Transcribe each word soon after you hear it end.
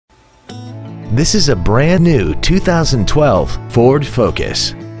This is a brand new 2012 Ford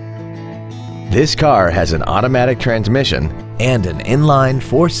Focus. This car has an automatic transmission and an inline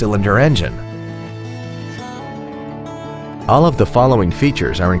 4-cylinder engine. All of the following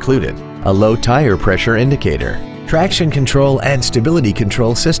features are included: a low tire pressure indicator, traction control and stability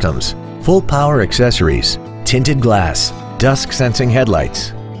control systems, full power accessories, tinted glass, dusk sensing headlights,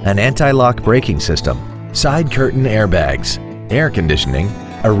 an anti-lock braking system, side curtain airbags, air conditioning,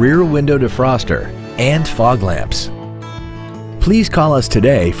 a rear window defroster, and fog lamps. Please call us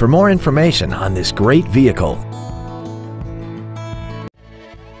today for more information on this great vehicle.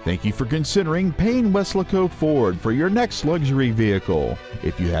 Thank you for considering PayneWeslacoFord for your next luxury vehicle.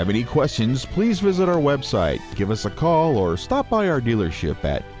 If you have any questions, please visit our website, give us a call, or stop by our dealership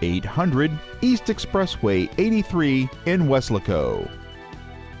at 800 East Expressway 83 in Weslaco.